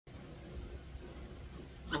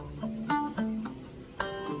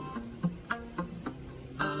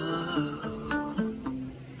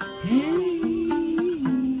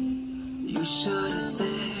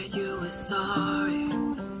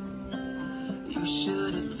You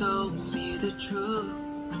should have told me the truth.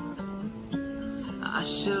 I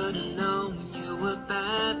should have known you were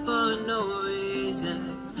bad for no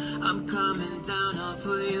reason. I'm coming down off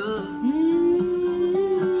of you.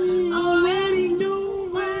 Already knew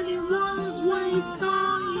when it was when you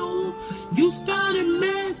saw you. You started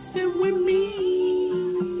messing with me.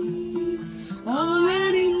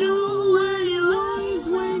 Already knew when it was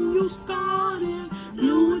when you started.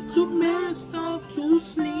 You were too messed up to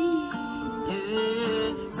sleep.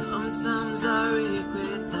 Yeah, sometimes I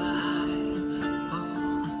regret the hype.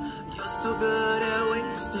 Oh, you're so good at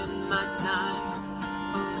wasting my time.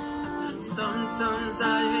 Oh, sometimes I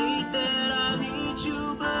hate that I need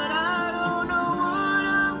you, but I don't know what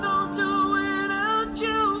I'm gonna do without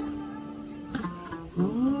you.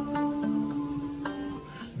 Oh,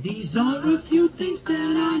 these are a few things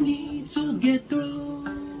that I need to get through.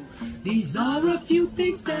 These are a few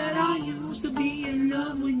things that I used to be in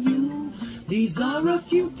love with you. These are a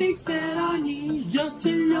few things that I need just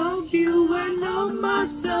to love you and love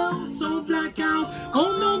myself. So blackout,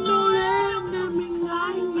 oh no, no, let me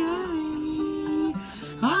lie.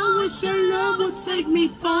 I wish your love would take me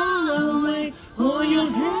far away. Oh, your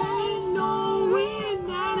hand, no,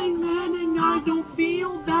 and I don't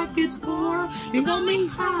feel like it's poor. You're coming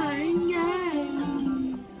high, yeah.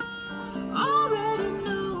 Already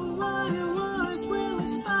knew what it was when we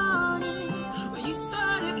started. When you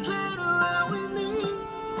started playing around with me.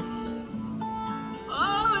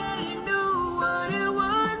 Already knew what it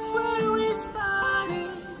was when we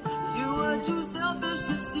started. You were too selfish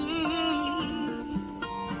to see.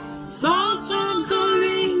 Sometimes I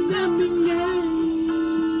linger me.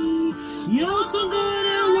 You're so good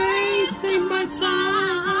at wasting my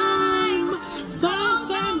time.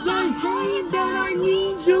 Sometimes I hate that I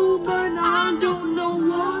need you, but I don't know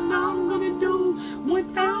what I'm gonna do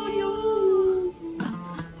without you.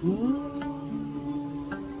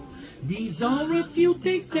 Ooh. These are a few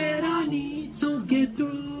things that I need to get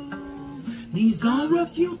through. These are a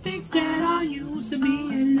few things that I used to be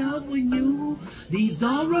in love with you. These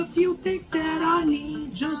are a few things that I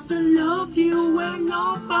need just to love you and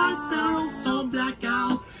love myself. So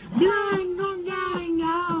blackout, blank on getting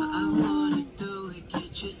out. I wanna do it,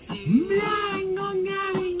 can't you see? Blank on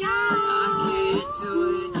getting out. I can't do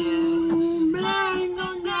it yet. Blank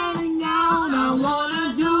on getting out. I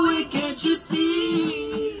wanna do it, can't you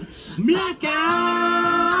see? Blackout,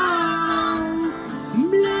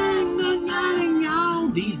 blank on getting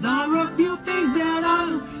out. These are a few things that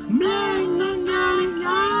I blank on getting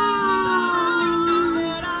out.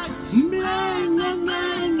 Blank on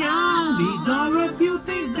getting out. These are a few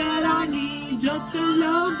things that I need just to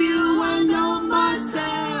love you and know